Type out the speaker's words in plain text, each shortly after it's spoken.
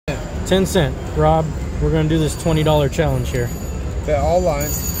10 cent. Rob, we're going to do this $20 challenge here. Bet all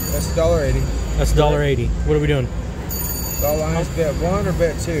lines. That's $1.80. That's $1.80. What are we doing? All lines. Bet 1 or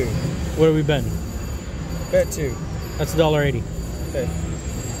bet 2? What are we betting? Bet 2. That's $1.80. Okay.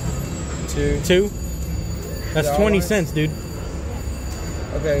 2. That's 20 cents, dude.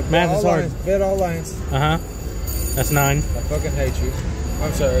 Okay. Math is hard. Bet all lines. Uh-huh. That's 9. I fucking hate you.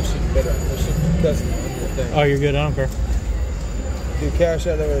 I'm sorry. I shouldn't bet it. I shouldn't cuss on your thing. Oh, you're good. I don't care. Do cash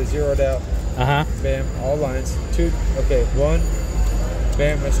out there with a zeroed out. Uh-huh. Bam. All lines. 2. Okay. 1.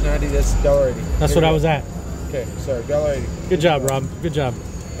 Bam. That's 90. That's $1.80. That's what I was at. Okay. Sorry. $1.80. Good job, Rob. Good job.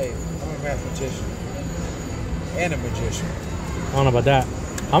 Hey, I'm a mathematician. And a magician. I don't know about that.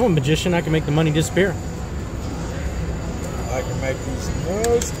 I'm a magician. I can make the money disappear. I can make these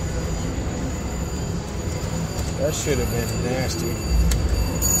moves. That should have been nasty.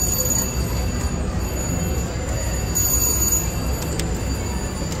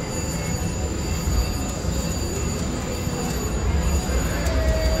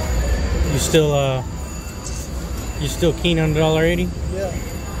 You still keen on $1.80? Yeah,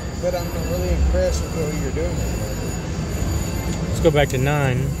 but I'm not really impressed with who you're doing it with. Let's go back to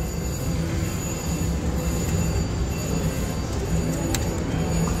 9.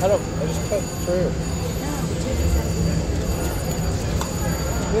 I just put through.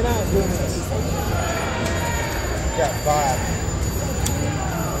 We're not doing this. Got 5.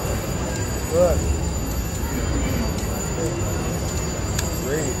 Look.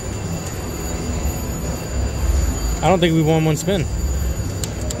 3. I don't think we won one spin.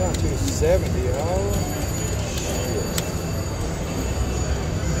 Down to 70. Oh,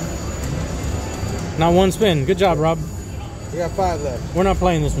 shit. Not one spin. Good job, Rob. We got 5 left. We're not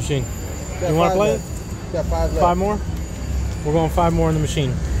playing this machine. You want to play it? Got 5 left. 5 more? We're going 5 more in the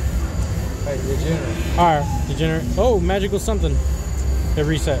machine. Hey, Degenerate. Alright, Degenerate. Oh, magical something. It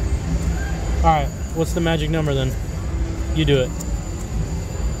reset. Alright, what's the magic number then? You do it.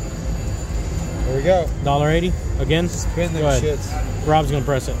 Here we go. $1.80 again? Spin them go ahead. shits. Rob's gonna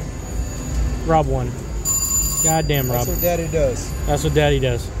press it. Rob won. Goddamn, Rob. That's what Daddy does. That's what Daddy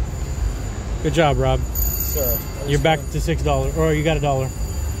does. Good job, Rob. Sorry. You're back to $6. Or you got $1.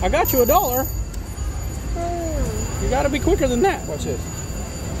 I got you $1. You gotta be quicker than that. Watch this.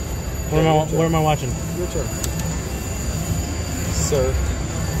 What am I watching? Your turn. Sir.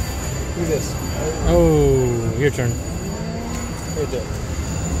 Do this. Oh, your turn. Right there.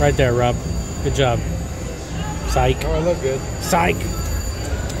 Right there, Rob. Good job. Psych. Oh, I look good. Psych.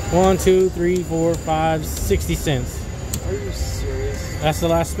 1, 2, 3, 4, 5, 60 cents. Are you serious? That's the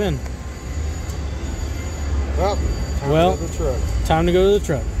last spin. Well, time to go to the truck. Time to go to the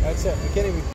truck. That's it. We can't even